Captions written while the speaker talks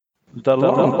The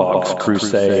Longbox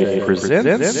Crusade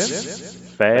presents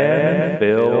Fan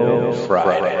Film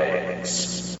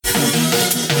Fridays.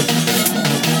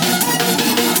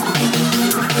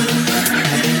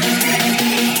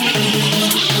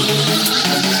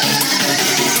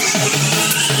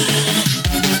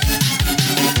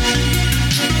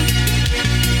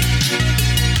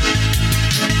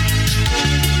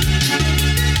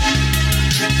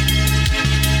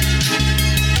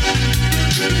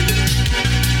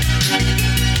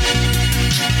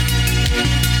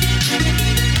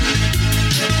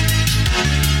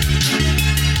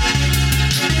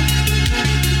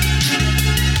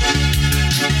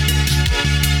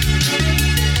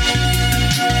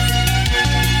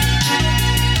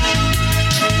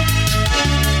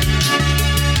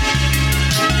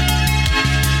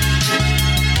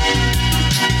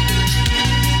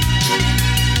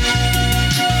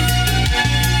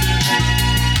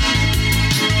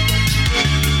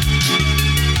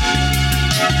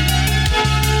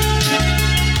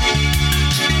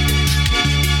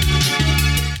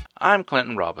 I'm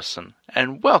Clinton Robinson,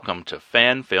 and welcome to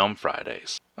Fan Film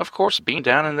Fridays. Of course, being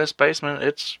down in this basement,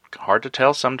 it's hard to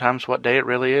tell sometimes what day it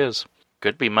really is.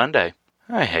 Could be Monday.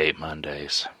 I hate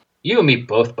Mondays. You and me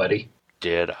both, buddy.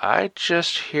 Did I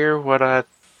just hear what I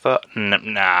thought?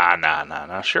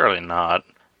 Nah, surely not.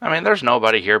 I mean, there's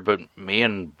nobody here but me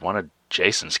and one of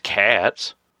Jason's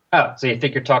cats. Oh, so you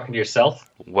think you're talking to yourself?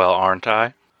 Well, aren't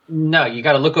I? No, you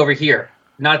gotta look over here,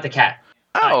 not at the cat.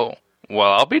 Oh,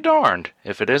 well, I'll be darned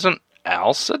if it isn't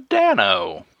Al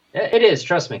Sedano. It is,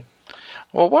 trust me.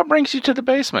 Well, what brings you to the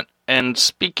basement? And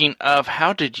speaking of,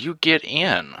 how did you get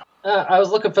in? I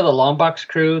was looking for the Longbox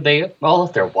crew. They all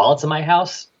left their wallets in my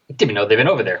house. I didn't even know they've been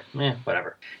over there.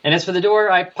 Whatever. And as for the door,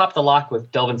 I popped the lock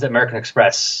with Delvin's American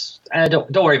Express.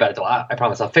 Don't worry about it, though. I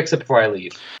promise I'll fix it before I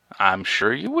leave. I'm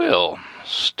sure you will.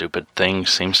 Stupid thing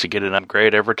seems to get an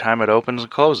upgrade every time it opens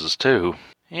and closes, too.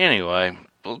 Anyway,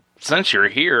 well, since you're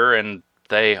here and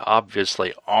they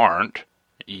obviously aren't,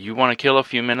 you want to kill a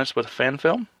few minutes with a fan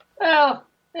film? Well,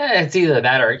 it's either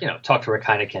that or, talk to Rick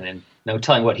Heineken and no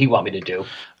telling what he want me to do.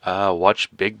 Watch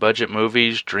big budget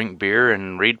movies, drink beer,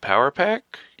 and read Power Pack?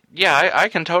 Yeah, I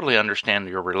can totally understand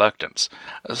your reluctance.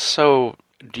 So,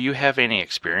 do you have any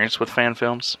experience with fan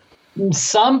films?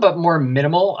 Some, but more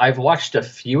minimal. I've watched a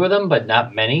few of them, but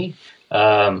not many.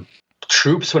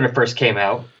 Troops, when it first came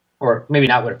out, or maybe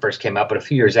not when it first came out, but a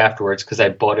few years afterwards, because I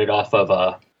bought it off of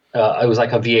it was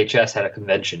like a VHS at a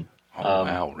convention.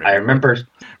 Wow. I remember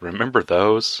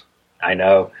those. I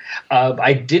know.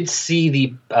 I did see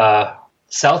the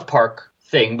South Park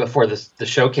thing before the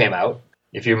show came out.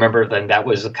 If you remember, then that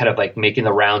was kind of like making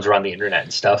the rounds around the internet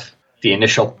and stuff. The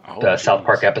initial South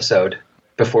Park episode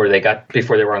before they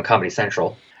were on Comedy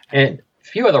Central, and a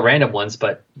few other random ones,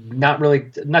 but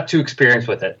not too experienced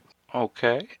with it.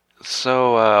 Okay.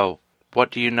 So,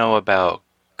 what do you know about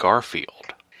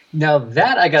Garfield? Now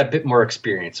that I got a bit more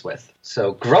experience with.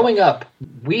 So growing up,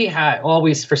 we had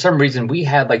always, for some reason, we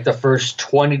had like the first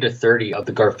 20 to 30 of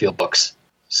the Garfield books.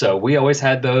 So we always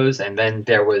had those. And then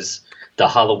there was the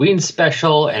Halloween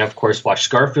special. And of course, watched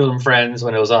Garfield and Friends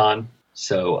when it was on.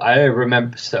 So I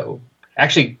remember,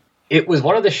 actually, it was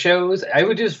one of the shows I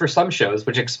would do this for some shows,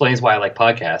 which explains why I like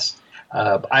podcasts.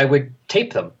 I would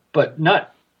tape them, but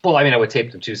not, I would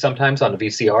tape them too sometimes on the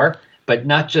VCR. But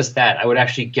not just that, I would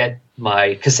actually get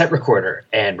my cassette recorder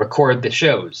and record the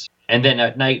shows. And then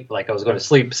at night, like I was going to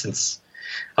sleep, since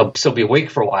I'll still be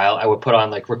awake for a while, I would put on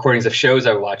like recordings of shows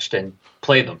I watched and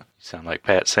play them. You sound like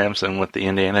Pat Sampson with the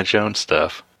Indiana Jones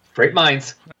stuff. Great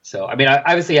minds. So, I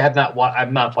obviously I haven't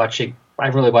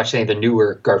really watched any of the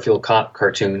newer Garfield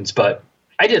cartoons, but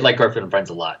I did like Garfield and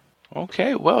Friends a lot.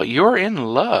 Okay, well, you're in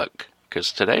luck,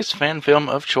 because today's fan film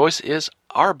of choice is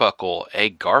Arbuckle,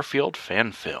 a Garfield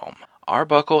fan film.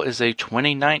 Arbuckle is a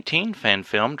 2019 fan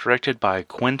film directed by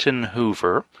Quentin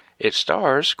Hoover. It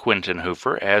stars Quentin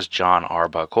Hoover as John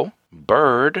Arbuckle,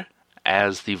 Bird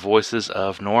as the voices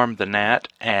of Norm the Gnat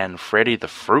and Freddy the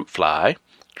Fruit Fly.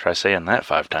 Try saying that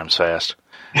 5 times fast.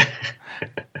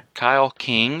 Kyle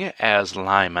King as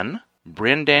Lyman,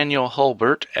 Bryn Daniel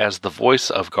Hulbert as the voice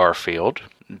of Garfield,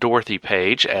 Dorothy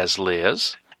Page as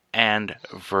Liz, and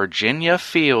Virginia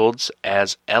Fields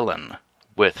as Ellen,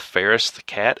 with Ferris the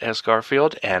cat as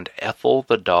Garfield and Ethel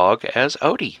the dog as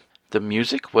Odie. The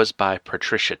music was by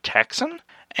Patricia Taxon,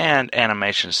 and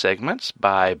animation segments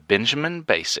by Benjamin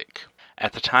Basic.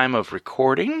 At the time of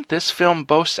recording, this film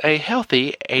boasts a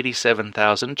healthy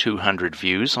 87,200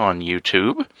 views on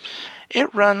YouTube.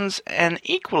 It runs an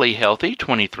equally healthy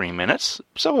 23 minutes,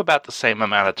 so about the same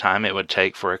amount of time it would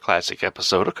take for a classic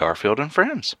episode of Garfield and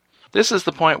Friends. This is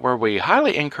the point where we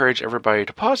highly encourage everybody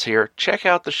to pause here, check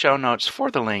out the show notes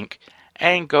for the link,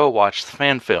 and go watch the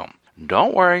fan film.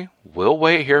 Don't worry, we'll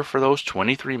wait here for those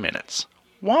 23 minutes.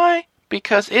 Why?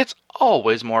 Because it's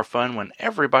always more fun when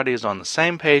everybody is on the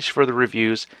same page for the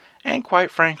reviews, and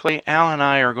quite frankly, Al and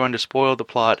I are going to spoil the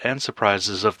plot and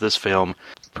surprises of this film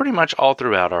pretty much all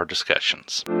throughout our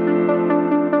discussions.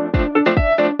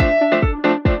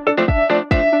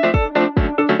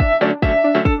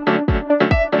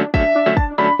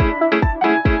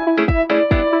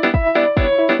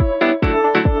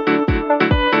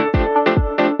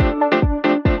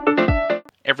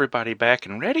 Everybody back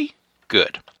and ready?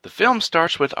 Good. The film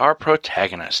starts with our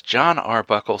protagonist, Jon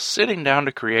Arbuckle, sitting down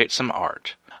to create some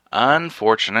art.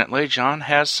 Unfortunately, Jon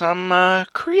has some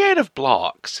creative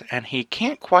blocks, and he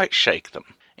can't quite shake them.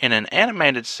 In an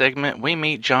animated segment, we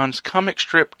meet Jon's comic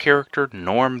strip character,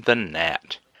 Norm the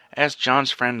Gnat. As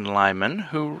Jon's friend Lyman,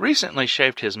 who recently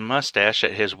shaved his mustache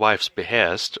at his wife's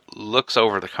behest, looks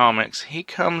over the comics, he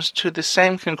comes to the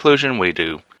same conclusion we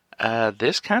do.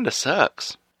 This kinda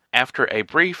sucks. After a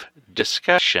brief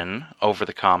discussion over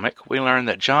the comic, we learn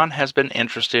that Jon has been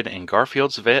interested in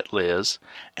Garfield's vet Liz,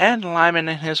 and Lyman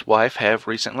and his wife have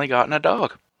recently gotten a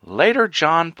dog. Later,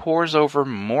 Jon pores over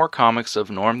more comics of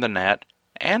Norm the Gnat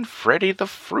and Freddy the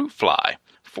Fruit Fly,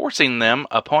 forcing them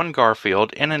upon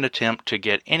Garfield in an attempt to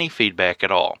get any feedback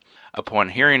at all. Upon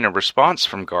hearing a response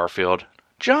from Garfield,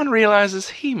 Jon realizes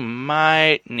he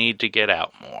might need to get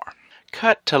out more.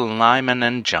 Cut to Lyman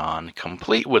and Jon,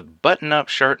 complete with button-up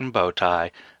shirt and bow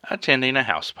tie, attending a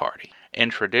house party. In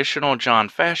traditional Jon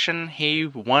fashion, he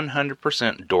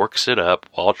 100% dorks it up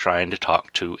while trying to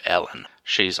talk to Ellen.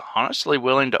 She's honestly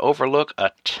willing to overlook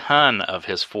a ton of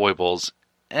his foibles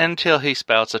until he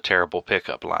spouts a terrible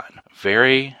pickup line.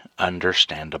 Very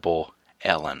understandable,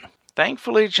 Ellen.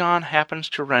 Thankfully, Jon happens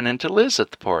to run into Liz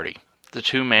at the party. The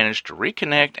two manage to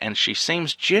reconnect, and she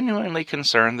seems genuinely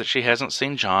concerned that she hasn't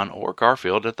seen Jon or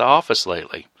Garfield at the office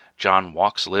lately. Jon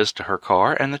walks Liz to her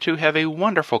car, and the two have a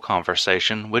wonderful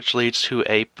conversation, which leads to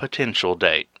a potential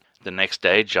date. The next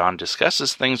day, Jon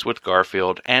discusses things with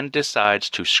Garfield and decides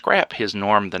to scrap his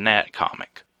Norm the Gnat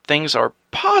comic. Things are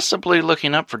possibly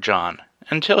looking up for Jon,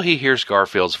 until he hears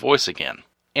Garfield's voice again.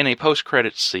 In a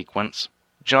post-credits sequence,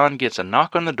 Jon gets a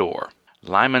knock on the door.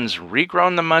 Lyman's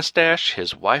regrown the mustache,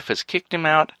 his wife has kicked him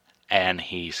out, and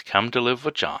he's come to live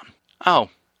with Jon. Oh,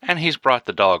 and he's brought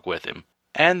the dog with him.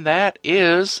 And that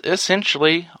is,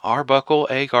 essentially, Arbuckle,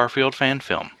 a Garfield fan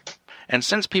film. And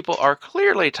since people are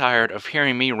clearly tired of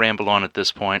hearing me ramble on at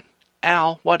this point,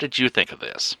 Al, what did you think of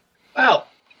this? Well,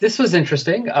 this was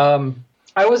interesting. I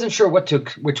wasn't sure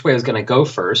which way I was going to go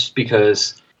first,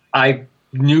 because I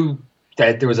knew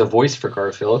that there was a voice for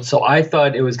Garfield, so I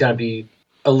thought it was going to be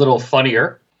a little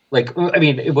funnier. Like, I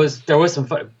mean, there was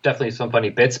definitely some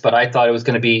funny bits, but I thought it was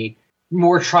going to be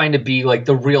more trying to be like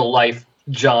the real life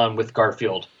Jon with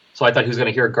Garfield. So I thought he was going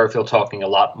to hear Garfield talking a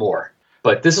lot more.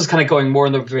 But this is kind of going more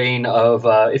in the vein of,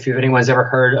 if anyone's ever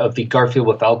heard of the Garfield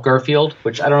Without Garfield,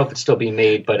 which I don't know if it's still being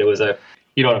made, but it was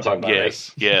you know what I'm talking about,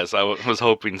 yes, right? Yes, I was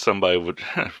hoping somebody would,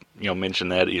 mention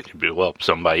that. Well,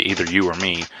 somebody, either you or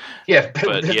me. Yeah,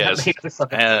 but yes.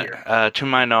 To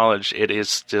my knowledge, it is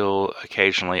still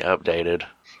occasionally updated.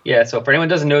 Yeah, so for anyone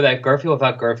who doesn't know that, Garfield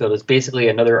Without Garfield is basically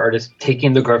another artist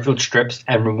taking the Garfield strips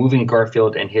and removing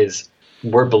Garfield and his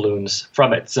word balloons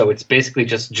from it. So it's basically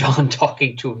just Jon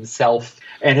talking to himself,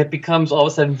 and it becomes all of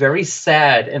a sudden very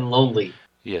sad and lonely.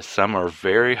 Yes, some are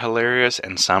very hilarious,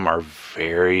 and some are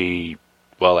very,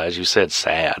 well, as you said,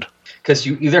 sad. Because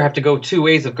you either have to go two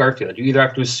ways of Garfield. You either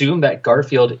have to assume that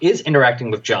Garfield is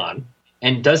interacting with Jon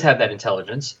and does have that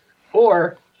intelligence,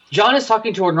 or Jon is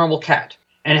talking to a normal cat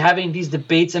and having these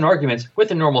debates and arguments with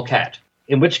a normal cat,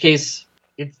 in which case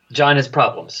Jon has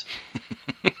problems.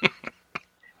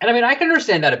 And I mean, I can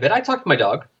understand that a bit. I talk to my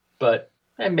dog, but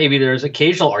maybe there's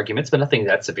occasional arguments, but nothing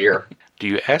that severe. Do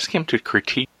you ask him to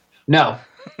critique? No.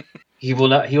 He will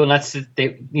not sit.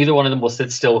 Neither one of them will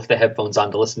sit still with the headphones on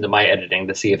to listen to my editing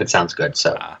to see if it sounds good.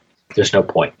 So there's no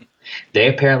point. They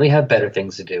apparently have better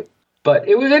things to do. But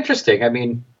it was interesting. I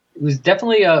mean, it was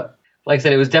definitely like I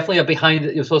said, it was definitely a behind.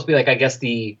 It was supposed to be like, I guess,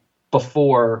 the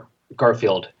before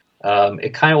Garfield.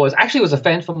 It kind of was. Actually, it was a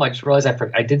fan film. I just realized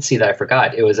I did see that. I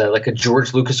forgot. It was like a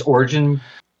George Lucas origin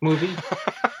movie.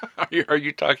 Are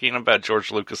you talking about George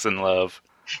Lucas in Love?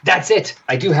 That's it.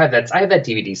 I do have that. I have that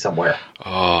DVD somewhere.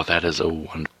 Oh, that is a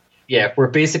wonderful. Yeah, where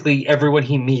basically everyone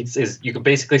he meets you can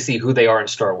basically see who they are in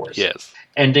Star Wars. Yes.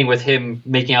 Ending with him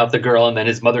making out with the girl, and then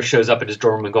his mother shows up at his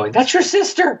dorm and going, "That's your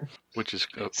sister." Which is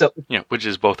which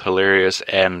is both hilarious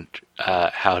and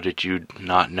how did you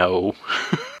not know?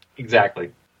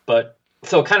 Exactly. But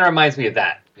So it kind of reminds me of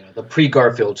that, the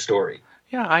pre-Garfield story.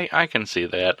 Yeah, I can see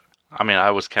that. I mean,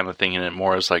 I was kind of thinking it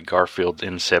more as like Garfield's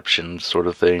Inception sort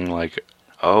of thing. Like,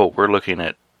 oh, we're looking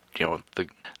at,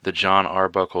 the John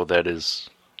Arbuckle that is,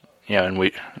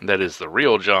 that is the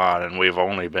real John, and we've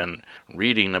only been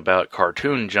reading about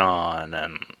cartoon John,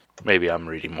 and maybe I'm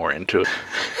reading more into it.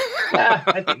 Yeah,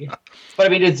 I think. But I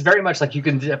mean, it's very much like you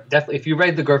can definitely, if you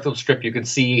read the Garfield strip, you can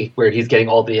see where he's getting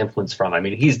all the influence from. I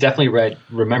mean, he's definitely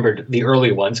remembered the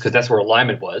early ones because that's where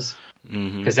Lyman was.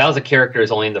 Because that was a character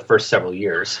is only in the first several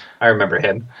years. I remember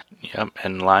him. Yep,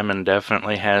 and Lyman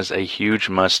definitely has a huge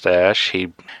mustache.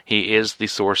 He is the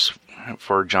source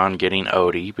for John getting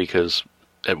Odie because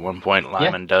at one point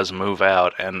Lyman does move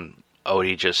out and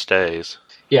Odie just stays.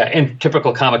 Yeah, in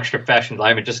typical comic strip fashion,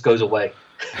 Lyman just goes away.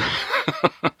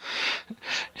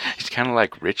 He's kind of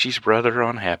like Richie's brother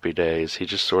on Happy Days. He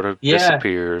just sort of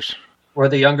disappears. Or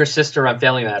the younger sister on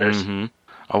Family Matters. Mm-hmm.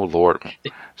 Oh, Lord.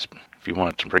 If you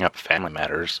wanted to bring up Family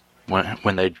Matters,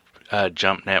 when they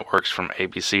jumped networks from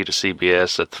ABC to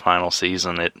CBS at the final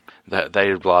season,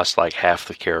 they lost like half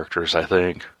the characters, I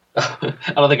think.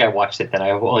 I don't think I watched it then. I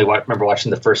only remember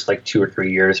watching the first 2 or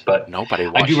 3 years, but nobody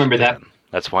watched it. I do remember that.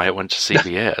 That's why it went to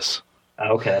CBS.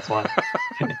 Okay, that's why.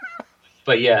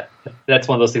 But yeah, that's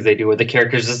one of those things they do where the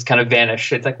characters just kind of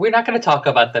vanish. It's like, we're not going to talk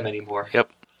about them anymore.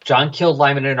 Yep. John killed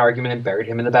Lyman in an argument and buried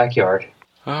him in the backyard.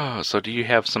 Oh, so do you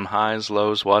have some highs,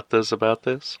 lows, whatas about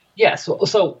this? Yeah,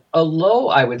 so a low,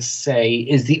 I would say,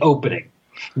 is the opening.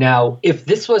 Now, if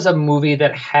this was a movie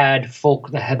that had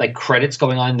credits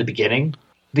going on in the beginning,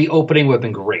 the opening would have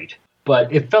been great.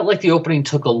 But it felt like the opening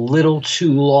took a little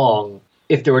too long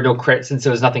if there were no credits since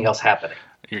there was nothing else happening.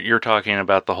 You're talking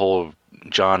about the whole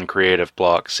John creative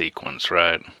block sequence,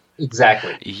 right?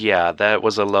 Exactly. Yeah, that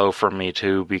was a low for me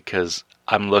too because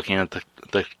I'm looking at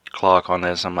the clock on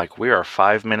this. I'm like, we are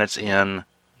 5 minutes in.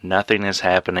 Nothing is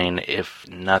happening. If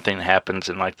nothing happens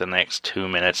in the next 2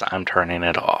 minutes, I'm turning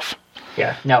it off.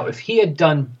 Yeah. Now, if he had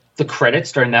done the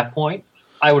credits during that point,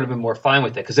 I would have been more fine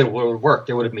with it because it would have worked.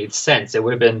 It would have made sense. It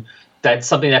would have been that's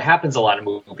something that happens a lot in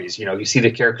movies. You see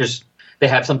the characters, they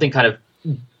have something kind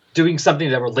of doing something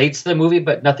that relates to the movie,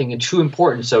 but nothing too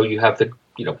important. So you have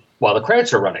while the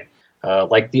credits are running,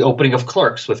 like the opening of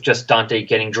Clerks with just Dante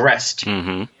getting dressed,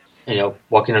 walking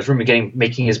in his room and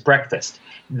making his breakfast.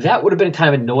 That would have been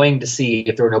kind of annoying to see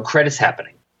if there were no credits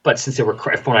happening. But since from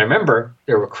what I remember,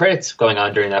 there were credits going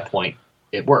on during that point.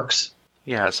 It works.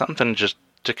 Yeah, something just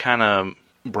to kind of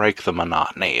break the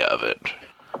monotony of it.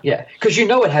 Yeah, because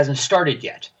it hasn't started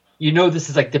yet. This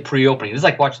is like the pre-opening. This is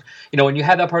like watching, when you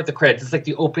have that part of the credits, it's like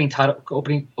the opening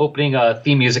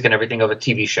theme music and everything of a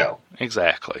TV show.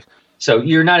 Exactly. So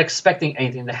you're not expecting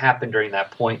anything to happen during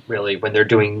that point, really, when they're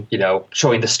doing,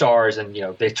 showing the stars and,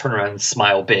 they turn around and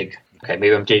smile big. Okay,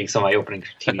 maybe I'm dating some of my opening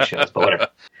TV shows, but whatever.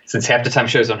 Since half the time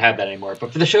shows don't have that anymore.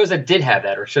 But for the shows that did have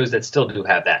that, or shows that still do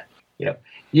have that,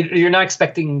 you're not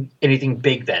expecting anything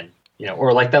big then.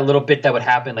 Or like that little bit that would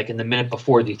happen like in the minute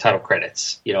before the title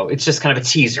credits. It's just kind of a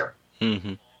teaser.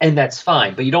 Mm-hmm. And that's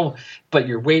fine. But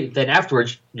you're waiting. Then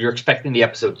afterwards, you're expecting the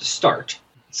episode to start.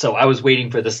 So I was waiting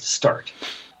for this to start,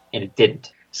 and it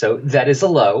didn't. So that is a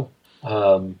low.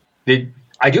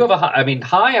 I do have a high. I mean,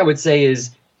 high I would say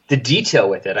is the detail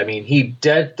with it. I mean, he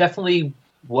definitely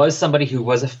was somebody who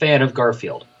was a fan of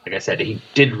Garfield. Like I said, he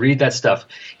did read that stuff.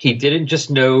 He didn't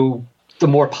just know the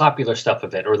more popular stuff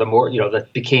of it, or the more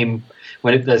that became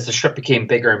as the strip became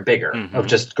bigger and bigger of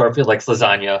just Garfield likes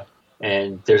lasagna,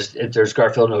 and there's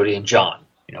Garfield and Odie and John.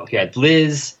 He had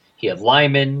Liz, he had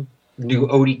Lyman, knew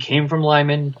Odie came from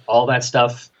Lyman, all that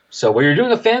stuff. So when you're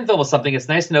doing a fan film with something, it's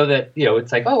nice to know that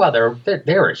it's like, oh wow,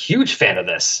 they're a huge fan of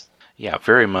this. Yeah,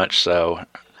 very much so.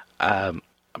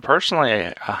 Personally,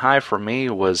 a high for me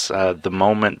was the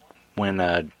moment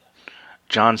when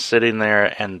John's sitting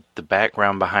there and the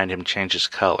background behind him changes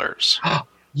colors.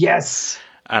 Yes.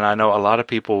 And I know a lot of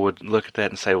people would look at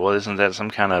that and say, well, isn't that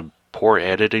some kind of poor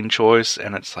editing choice?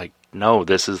 And it's like, no,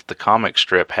 this is the comic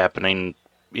strip happening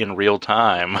in real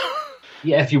time.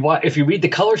 Yeah, if you read the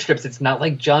color strips, it's not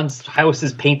like John's house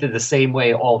is painted the same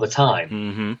way all the time.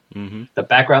 Mm-hmm, mm-hmm. The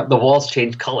background, the walls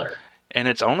change color. And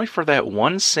it's only for that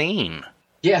one scene.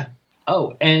 Yeah.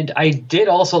 Oh, and I did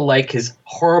also like his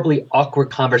horribly awkward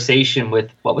conversation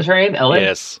with, what was her name, Ellen?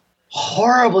 Yes.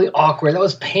 Horribly awkward. That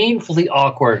was painfully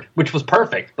awkward, which was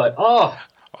perfect, but oh.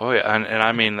 Oh, yeah, and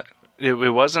I mean, it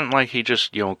wasn't like he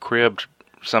just, cribbed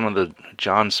some of the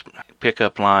John's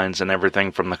pickup lines and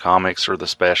everything from the comics or the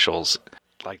specials.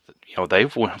 Like, they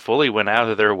fully went out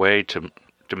of their way to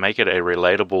make it a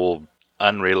relatable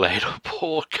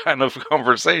unrelatable kind of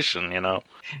conversation,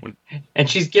 And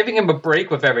she's giving him a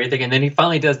break with everything, and then he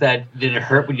finally does that, did it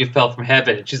hurt when you fell from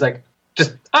heaven? And she's like,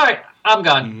 just, all right, I'm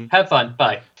gone. Mm-hmm. Have fun.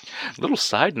 Bye. Little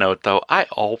side note, though, I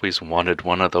always wanted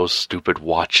one of those stupid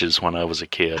watches when I was a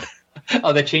kid.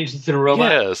 Oh, they changed it to the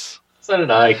robot? Yes. So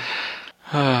did I.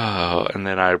 Oh, and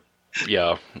then I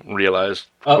realized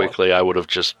quickly I would have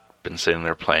just been sitting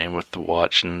there playing with the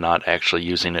watch and not actually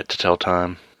using it to tell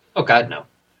time. Oh, God, no.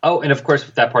 Oh, and of course,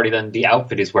 with that party, then the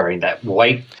outfit he's wearing, that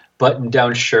white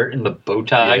button-down shirt and the bow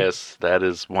tie. Yes, that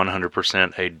is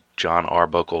 100% a John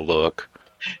Arbuckle look.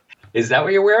 Is that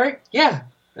what you're wearing? Yeah.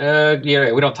 Yeah,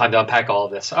 we don't have time to unpack all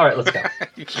of this. All right, let's go.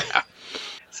 Yeah.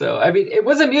 So, I mean, it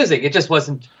was amusing. It just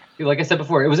wasn't, like I said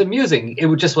before, it was amusing.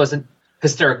 It just wasn't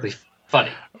hysterically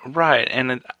funny. Right,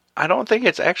 and I don't think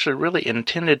it's actually really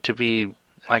intended to be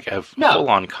like a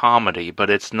full-on comedy, but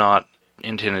it's not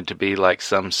intended to be like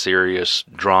some serious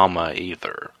drama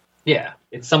either. Yeah,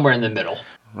 it's somewhere in the middle.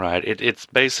 Right, it's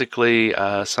basically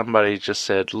somebody just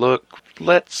said, look,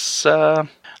 let's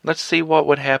see what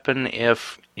would happen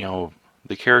if,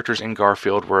 the characters in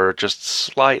Garfield were just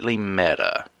slightly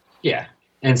meta. Yeah,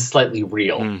 and slightly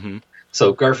real. Mm-hmm.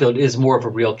 So Garfield is more of a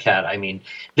real cat. I mean,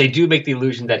 they do make the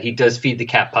illusion that he does feed the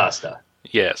cat pasta.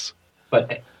 Yes.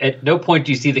 But at no point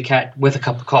do you see the cat with a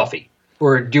cup of coffee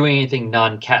or doing anything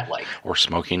non-cat-like. Or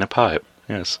smoking a pipe,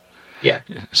 yes. Yeah.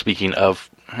 Speaking of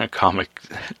comics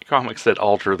that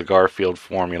alter the Garfield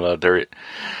formula, there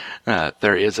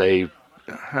is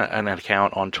an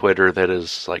account on Twitter that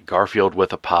is like Garfield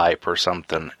with a pipe or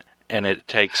something, and it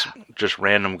takes just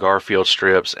random Garfield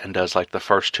strips and does like the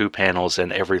first 2 panels,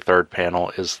 and every third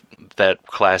panel is that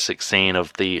classic scene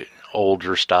of the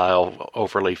older style,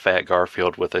 overly fat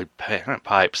Garfield with a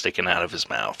pipe sticking out of his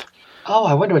mouth. Oh,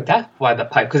 I wonder why the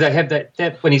pipe, because I have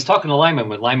that when he's talking to Lyman,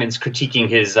 when Lyman's critiquing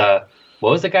his, what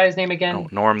was the guy's name again? Oh,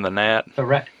 Norm the Gnat.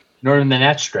 Norm the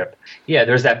Gnat strip. Yeah,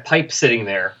 there's that pipe sitting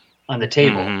there on the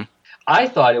table. Mm-hmm. I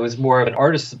thought it was more of an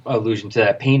artist's allusion to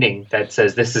that painting that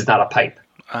says this is not a pipe.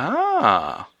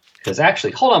 Ah. Because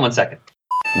actually, hold on one second.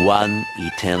 One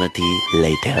eternity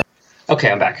later.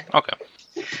 Okay, I'm back.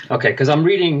 Okay, because I'm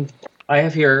reading, I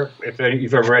have here, if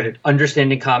you've ever read it,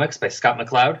 Understanding Comics by Scott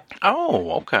McCloud.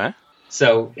 Oh, okay.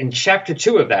 So in chapter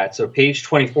 2 of that, so page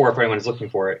 24, if anyone's looking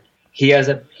for it,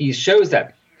 he shows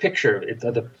that picture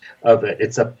of it.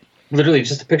 It's literally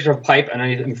just a picture of a pipe, and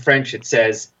in French it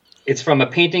says, it's from a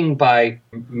painting by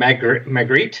Magritte,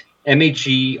 Magritte,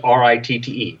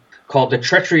 called The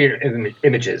Treachery of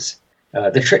Images.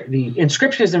 The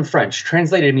inscription is in French.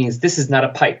 Translated means, this is not a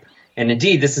pipe. And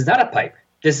indeed, this is not a pipe.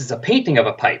 This is a painting of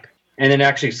a pipe. And then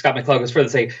actually, Scott McCloud goes further to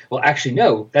say, well, actually,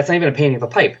 no, that's not even a painting of a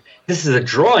pipe. This is a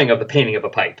drawing of the painting of a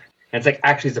pipe. And it's like,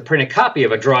 actually, it's a printed copy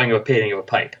of a drawing of a painting of a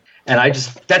pipe. And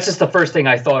that's just the first thing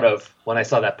I thought of when I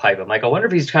saw that pipe. I'm like, I wonder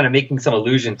if he's kind of making some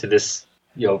allusion to this,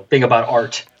 thing about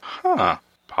art. Huh,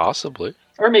 possibly.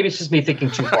 Or maybe it's just me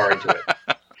thinking too far into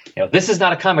it. This is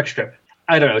not a comic strip.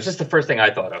 I don't know. It's just the first thing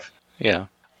I thought of. Yeah.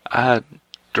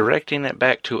 Directing it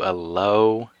back to a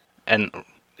low, and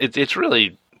it's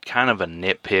really kind of a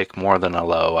nitpick more than a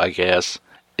low, I guess,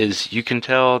 is you can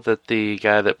tell that the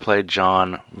guy that played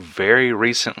John very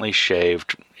recently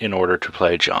shaved in order to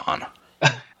play John.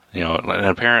 And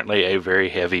apparently a very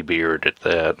heavy beard at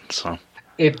that, so...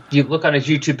 If you look on his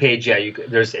YouTube page,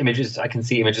 there's images. I can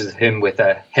see images of him with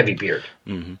a heavy beard.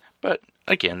 Mm-hmm. But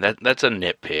again, that's a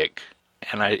nitpick,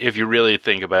 and if you really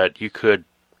think about it, you could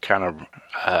kind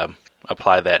of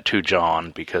apply that to John,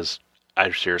 because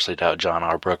I seriously doubt John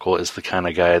Arbuckle is the kind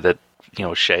of guy that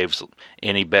shaves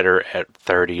any better at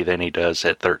 30 than he does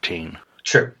at 13.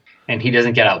 True, and he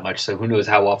doesn't get out much, so who knows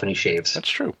how often he shaves? That's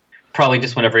true. Probably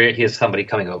just whenever he has somebody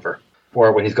coming over,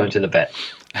 or when he's going to the vet.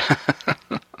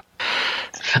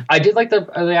 I did like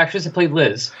the actress that played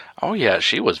Liz. Oh yeah,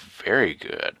 she was very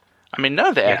good. I mean, none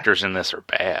of the actors in this are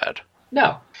bad.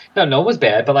 No one was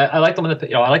bad. But I like the one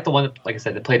that I like the one that, like I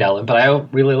said, that played Ellen. But I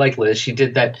really like Liz. She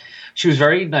did that. She was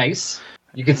very nice.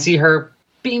 You could see her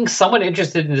being somewhat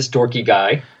interested in this dorky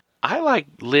guy. I like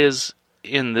Liz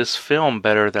in this film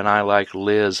better than I like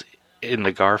Liz in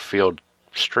the Garfield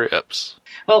strips.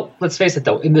 Well, let's face it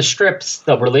though. In the strips,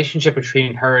 the relationship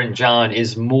between her and John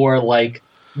is more like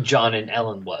John and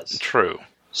Ellen was. True.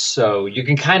 So you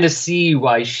can kind of see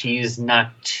why she's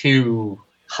not too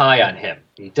high on him.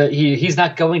 He's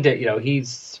not going to, he's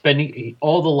spending,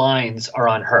 all the lines are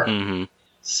on her. Mm-hmm.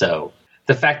 So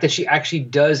the fact that she actually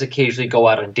does occasionally go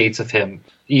out on dates with him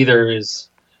either is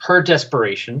her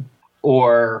desperation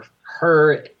or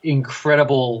her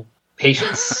incredible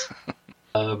patience,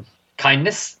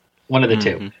 kindness, one of the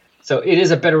two. So it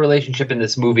is a better relationship in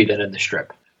this movie than in the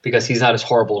strip. because he's not as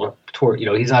horrible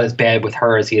he's not as bad with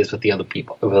her as he is with the other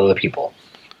people.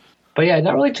 But yeah,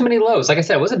 not really too many lows. Like I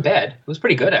said, it wasn't bad. It was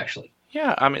pretty good actually.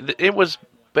 Yeah, I mean, it was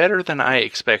better than I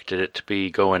expected it to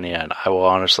be going in. I will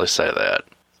honestly say that.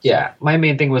 Yeah, my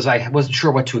main thing was I wasn't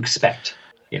sure what to expect.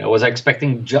 Was I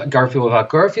expecting Garfield without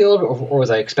Garfield, or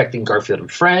was I expecting Garfield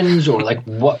and Friends, or like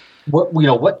what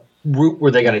route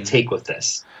were they going to take with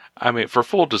this? I mean, for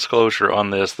full disclosure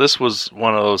on this was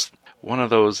one of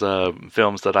those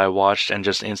films that I watched and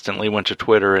just instantly went to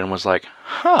Twitter and was like,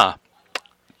 huh,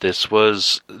 this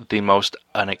was the most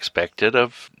unexpected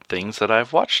of things that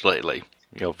I've watched lately.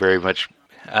 Very much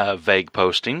vague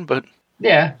posting, but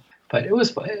yeah, but it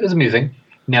was amusing.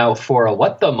 Now, for a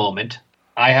what the moment,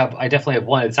 I definitely have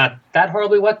one. It's not that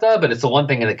horribly what the, but it's the one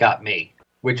thing that got me,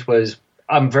 which was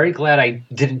I'm very glad I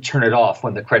didn't turn it off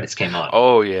when the credits came on.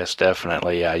 Oh yes,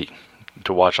 definitely, yeah,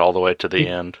 to watch all the way to the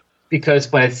end.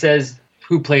 Because when it says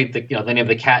who played the name of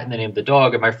the cat and the name of the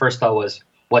dog, and my first thought was,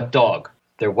 what dog?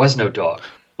 There was no do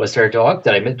there a dog?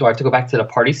 Do I have to go back to the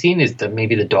party scene? Is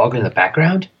maybe the dog in the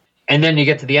background? And then you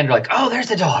get to the end, you're like, oh, there's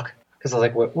the dog. Because I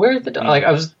was like, where's the dog? Like,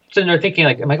 I was sitting there thinking,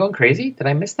 like, am I going crazy? Did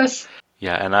I miss this?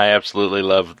 Yeah, and I absolutely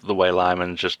love the way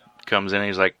Lyman just comes in and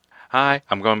he's like, hi,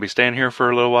 I'm going to be staying here for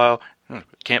a little while.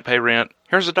 Can't pay rent.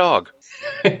 Here's a dog.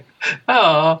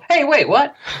 Oh, hey, wait,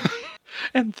 what?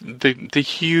 And the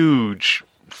huge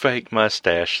fake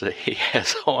mustache that he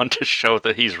has on to show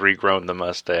that he's regrown the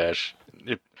mustache.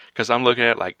 Because I'm looking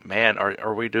at it like, man,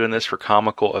 are we doing this for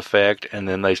comical effect? And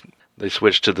then they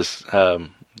switch to this the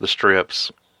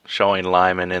strips showing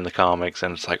Lyman in the comics,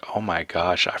 and it's like, oh my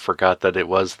gosh, I forgot that it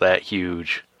was that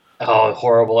huge. Oh,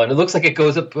 horrible! And it looks like it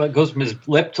goes from his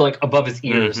lip to like above his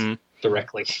ears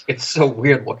directly. It's so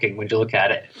weird looking when you look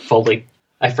at it fully.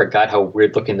 I forgot how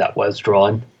weird looking that was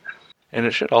drawn. And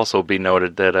it should also be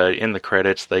noted that in the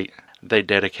credits they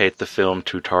dedicate the film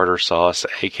to Tartar Sauce,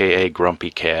 aka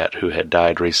Grumpy Cat, who had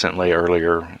died recently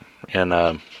earlier in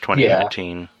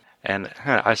 2019. Yeah. And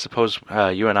I suppose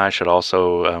you and I should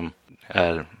also,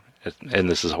 and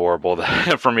this is horrible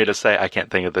for me to say, I can't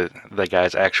think of the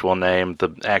guy's actual name. The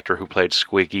actor who played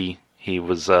Squiggy, he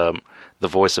was the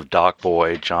voice of Doc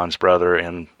Boy, John's brother,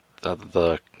 in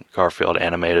the Garfield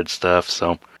animated stuff.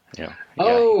 So, yeah.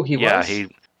 Oh, he was?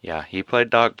 He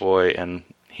played Doc Boy, and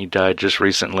he died just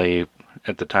recently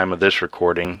at the time of this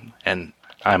recording, and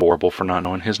I'm horrible for not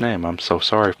knowing his name. I'm so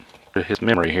sorry for his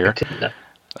memory here.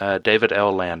 David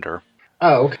L. Lander.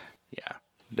 Oh, okay. Yeah,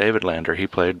 David Lander. He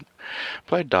played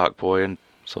Doc Boy, and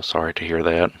so sorry to hear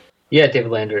that. Yeah,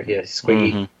 David Lander. Yeah,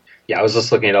 Squiggy. Mm-hmm. Yeah, I was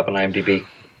just looking it up on IMDb.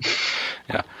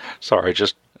 Yeah, sorry.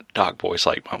 Just Doc Boy's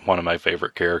like one of my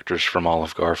favorite characters from all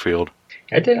of Garfield.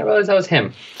 I didn't realize that was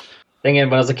him. Thinking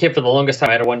when I was a kid, for the longest time,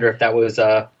 I had to wonder if that was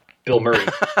Bill Murray.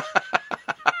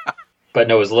 But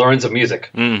no, it was Lorenzo Music.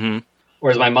 Mm-hmm.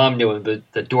 Whereas my mom knew him,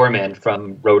 the doorman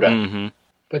from Rhoda. Mm-hmm.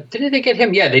 But didn't they get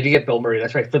him? Yeah, they did get Bill Murray.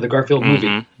 That's right, for the Garfield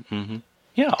movie. Mm-hmm.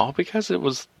 Yeah, all because it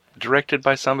was directed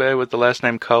by somebody with the last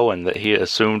name Cohen that he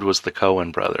assumed was the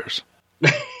Coen brothers.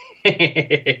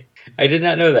 I did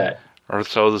not know that. Or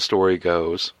so the story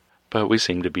goes. But we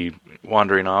seem to be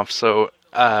wandering off. So,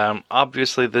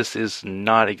 obviously this is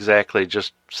not exactly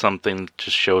just something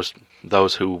to show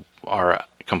those who are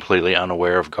completely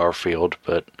unaware of Garfield.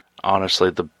 But honestly,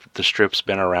 the strip's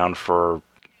been around for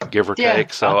give or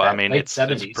take. So, I mean, it's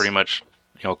pretty much,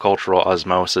 cultural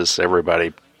osmosis.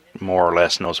 Everybody more or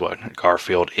less knows what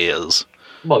Garfield is.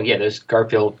 Well, yeah, there's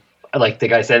Garfield, like the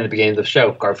guy said in the beginning of the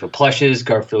show, Garfield plushes,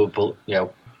 Garfield,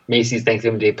 Macy's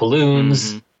Thanksgiving Day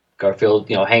balloons, Garfield,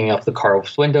 hanging off the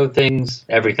car's window things,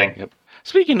 everything. Yep.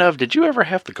 Speaking of, did you ever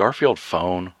have the Garfield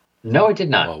phone? No, I did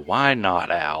not. Well, why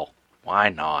not, Al? Why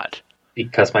not?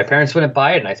 Because my parents wouldn't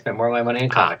buy it, and I spent more of my money in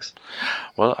comics.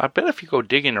 Well, I bet if you go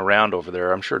digging around over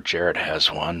there, I'm sure Jared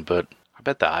has one, but I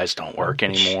bet the eyes don't work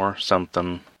anymore.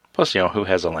 Something. Plus, who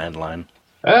has a landline?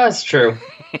 That's true.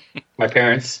 My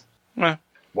parents.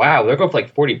 Wow, they're going for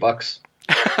like $40.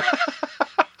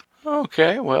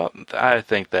 Okay, well, I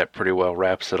think that pretty well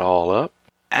wraps it all up.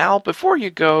 Al, before you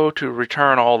go to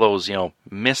return all those,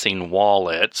 missing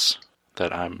wallets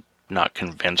that I'm not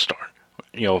convinced are,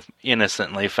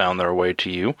 innocently found their way to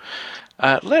you,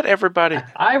 let everybody...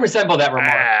 I resemble that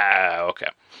remark. Okay.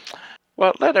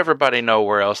 Well, let everybody know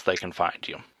where else they can find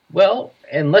you. Well,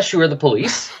 unless you are the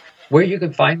police, where you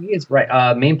can find me is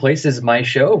main place is my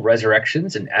show,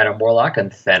 Resurrections, and Adam Warlock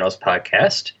and Thanos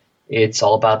podcast. It's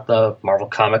all about the Marvel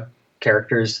comic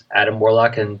characters, Adam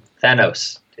Warlock and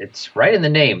Thanos. It's right in the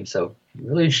name, so you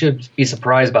really should be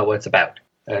surprised by what it's about.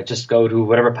 Just go to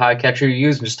whatever podcatcher you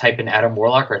use and just type in Adam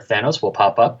Warlock or Thanos will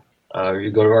pop up. You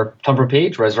go to our Tumblr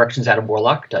page,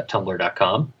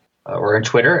 resurrectionsadamwarlock.tumblr.com. or on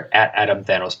Twitter at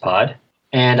AdamThanosPod.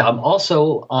 And I'm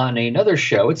also on another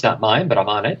show. It's not mine, but I'm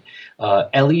on it.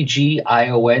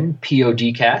 LEGION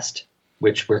PODcast,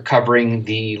 which we're covering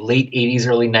the late 80s,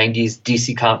 early 90s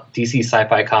DC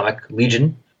sci-fi comic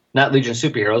Legion. Not Legion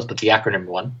Superheroes, but the acronym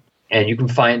one. And you can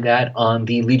find that on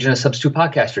the Legion of Substitute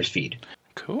Podcasters feed.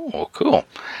 Cool.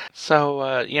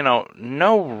 So,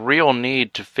 no real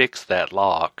need to fix that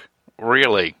lock.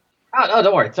 Really. Oh, no,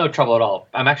 don't worry. It's no trouble at all.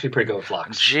 I'm actually pretty good with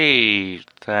locks. Gee,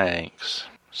 thanks.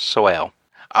 Swell.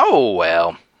 Oh,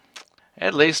 well.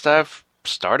 At least I've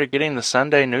started getting the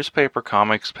Sunday newspaper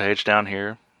comics page down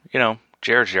here.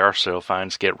 Jared Yarso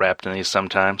finds get wrapped in these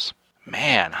sometimes.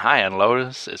 Man, High and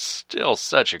Lotus is still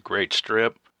such a great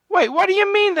strip. Wait, what do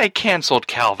you mean they canceled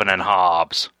Calvin and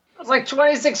Hobbes? It was like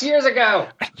 26 years ago.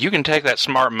 You can take that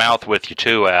smart mouth with you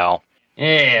too, Al.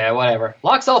 Yeah, whatever.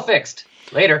 Lock's all fixed.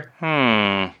 Later.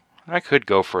 I could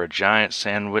go for a giant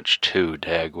sandwich too,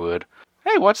 Dagwood.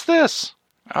 Hey, what's this?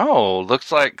 Oh,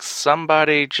 looks like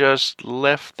somebody just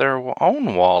left their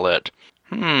own wallet.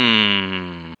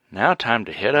 Now time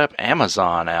to hit up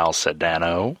Amazon, Al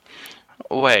Sedano.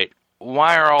 Wait,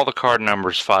 why are all the card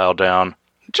numbers filed down?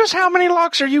 Just how many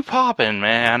locks are you popping,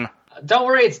 man? Don't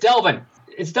worry, it's Delvin.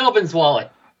 It's Delvin's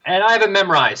wallet. And I have it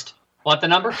memorized. Want the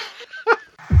number?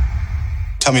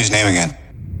 Tell me his name again.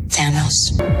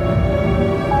 Thanos.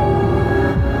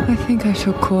 I think I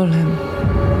shall call him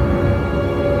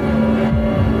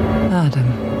Adam.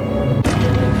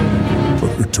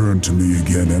 But return to me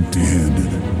again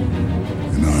empty-handed,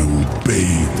 and I will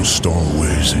bathe the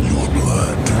Starways in your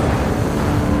blood.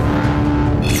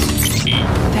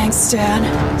 Thanks, Dad.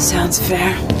 Sounds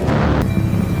fair.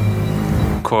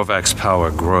 Korvac's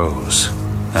power grows,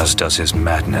 as does his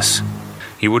madness.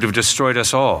 He would have destroyed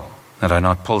us all had I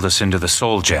not pulled us into the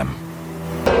Soul Gem.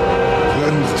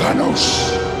 Then, Thanos,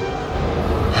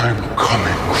 I'm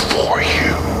coming for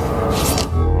you.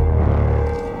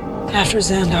 After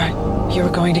Xandar, you were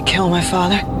going to kill my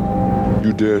father?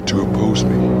 You dared to oppose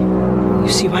me. You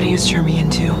see what he has turned me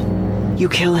into? You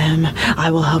kill him,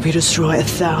 I will help you destroy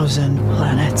 1,000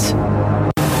 planets.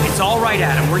 It's all right,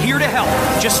 Adam. We're here to help.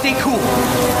 Just stay cool.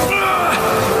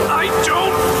 I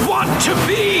don't want to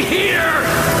be here!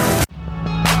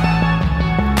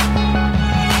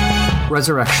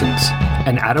 Resurrections,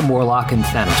 an Adam Warlock and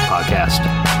Thanos podcast.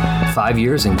 5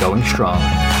 years and going strong.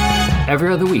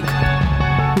 Every other week.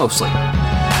 Mostly.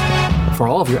 For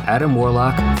all of your Adam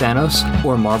Warlock, Thanos,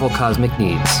 or Marvel cosmic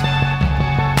needs.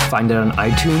 Find it on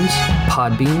iTunes,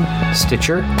 Podbean,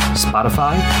 Stitcher,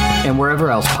 Spotify, and wherever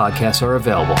else podcasts are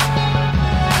available.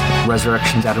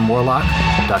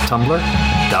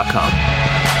 ResurrectionsAdamWarlock.tumblr.com.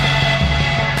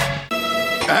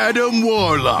 Adam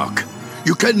Warlock.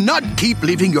 You cannot keep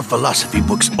leaving your philosophy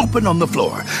books open on the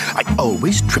floor. I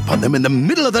always trip on them in the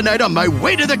middle of the night on my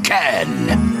way to the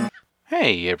can.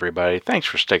 Hey everybody, thanks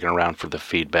for sticking around for the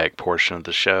feedback portion of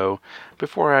the show.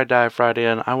 Before I dive right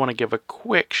in, I want to give a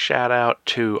quick shout out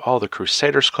to all the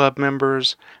Crusaders Club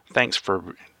members. Thanks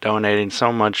for donating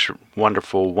so much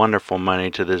wonderful, wonderful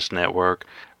money to this network.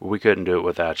 We couldn't do it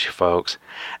without you folks.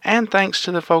 And thanks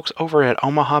to the folks over at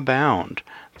Omaha Bound,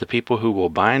 the people who will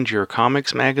bind your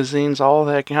comics, magazines, all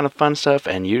that kind of fun stuff,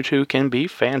 and you too can be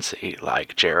fancy,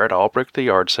 like Jared Albrecht, the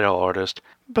yard sale artist,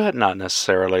 but not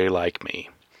necessarily like me.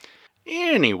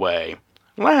 Anyway,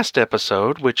 last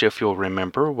episode, which if you'll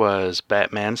remember was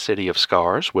Batman City of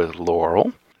Scars with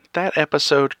Laurel, that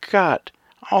episode got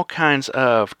all kinds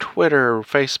of Twitter,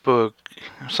 Facebook,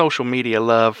 social media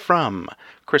love from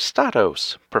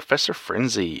Christados, Professor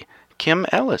Frenzy, Kim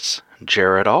Ellis,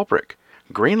 Jared Albrecht,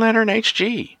 Green Lantern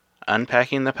HG,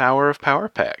 Unpacking the Power of Power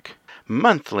Pack,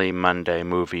 Monthly Monday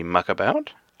Movie Muckabout,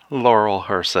 Laurel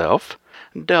herself,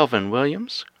 Delvin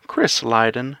Williams, Chris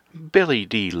Lydon, Billy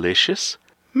D. Licious,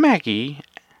 Maggie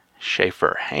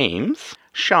Schaefer-Hames,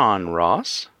 Sean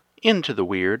Ross, Into the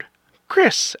Weird,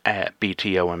 Chris at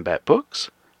BTO and Batbooks,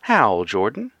 Hal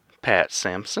Jordan, Pat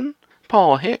Sampson,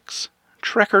 Paul Hicks,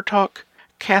 Trekker Talk,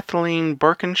 Kathleen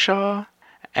Birkinshaw,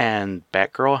 and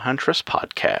Batgirl Huntress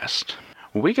Podcast.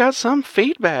 We got some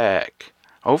feedback.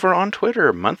 Over on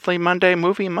Twitter, Monthly Monday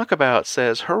Movie Muckabout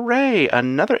says, "Hooray,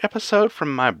 another episode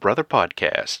from my brother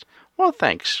podcast." Well,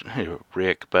 thanks,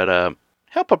 Rick, but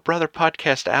help a brother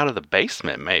podcast out of the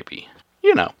basement, maybe.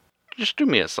 Just do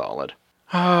me a solid.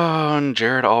 Oh, and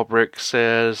Jared Albrecht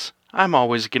says, "I'm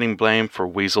always getting blamed for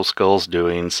Weasel Skull's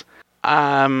doings."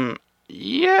 Yeah,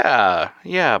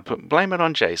 but blame it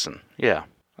on Jason. Yeah,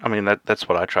 I mean, that's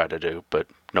what I try to do, but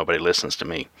nobody listens to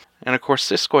me. And of course,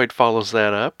 Siskoid follows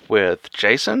that up with,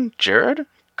 "Jason, Jared,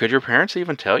 could your parents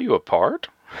even tell you apart?"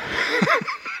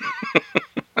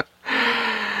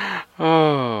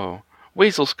 Oh,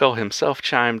 Weasel Skull himself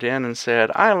chimed in and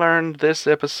said, I learned this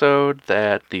episode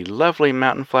that the lovely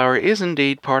Mountain Flower is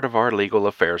indeed part of our legal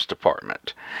affairs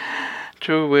department.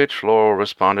 To which Laurel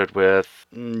responded with,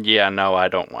 yeah, no, I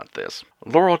don't want this.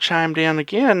 Laurel chimed in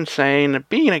again saying,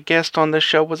 being a guest on this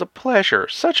show was a pleasure.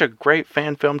 Such a great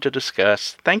fan film to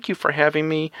discuss. Thank you for having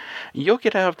me. You'll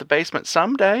get out of the basement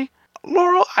someday.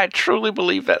 Laurel, I truly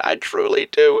believe that. I truly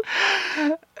do.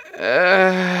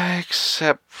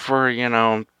 Except for,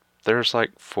 there's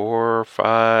like 4,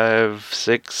 5,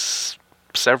 6,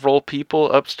 several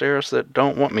people upstairs that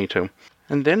don't want me to.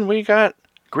 And then we got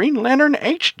Green Lantern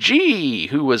HG,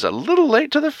 who was a little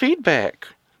late to the feedback.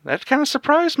 That kind of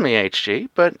surprised me, HG,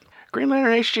 but Green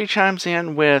Lantern HG chimes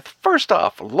in with, first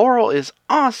off, Laurel is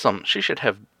awesome. She should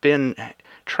have been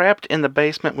trapped in the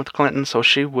basement with Clinton so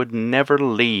she would never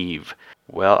leave.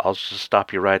 Well, I'll just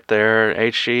stop you right there,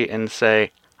 HG, and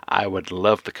say, I would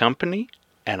love the company,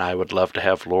 and I would love to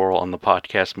have Laurel on the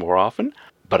podcast more often,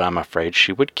 but I'm afraid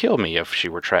she would kill me if she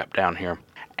were trapped down here.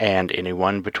 And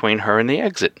anyone between her and the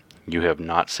exit. You have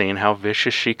not seen how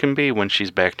vicious she can be when she's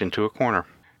backed into a corner.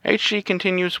 HG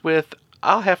continues with,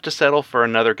 I'll have to settle for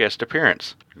another guest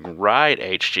appearance. Right,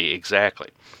 HG, exactly.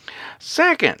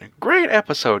 Second, great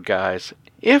episode, guys.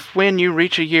 If when you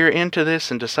reach a year into this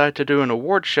and decide to do an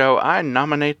award show, I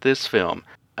nominate this film.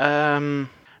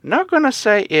 Not gonna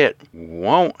say it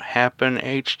won't happen,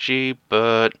 HG,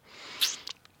 but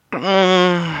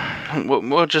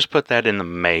we'll just put that in the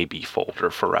maybe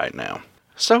folder for right now.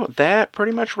 So that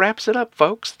pretty much wraps it up,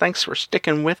 folks. Thanks for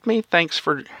sticking with me. Thanks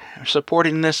for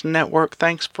supporting this network.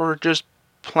 Thanks for just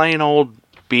plain old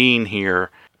being here,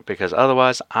 because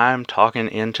otherwise I'm talking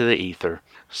into the ether.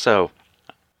 So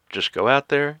just go out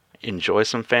there, enjoy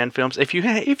some fan films. If you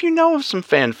know of some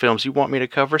fan films you want me to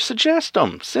cover, suggest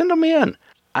them. Send them in.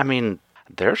 I mean,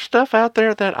 there's stuff out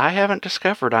there that I haven't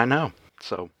discovered, I know.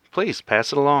 So please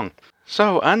pass it along.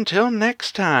 So until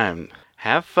next time,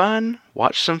 have fun,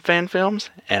 watch some fan films,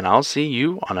 and I'll see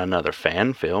you on another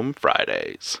Fan Film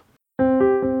Fridays.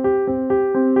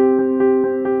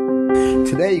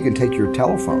 Today you can take your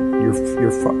telephone, your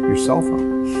cell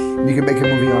phone, and you can make a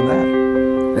movie on that.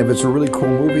 And if it's a really cool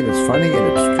movie that's funny and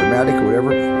it's dramatic or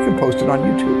whatever, you can post it on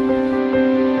YouTube.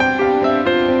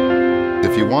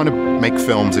 If you want to make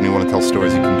films and you want to tell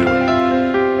stories, you can do it.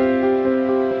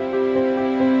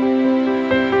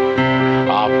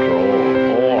 After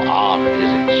all art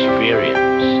is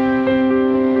experience.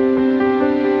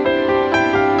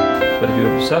 But if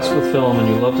you're obsessed with film and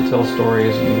you love to tell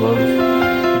stories and you love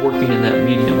working in that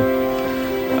medium,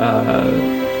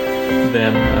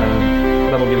 then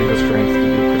that'll give you the strength to be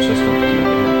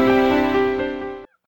persistent.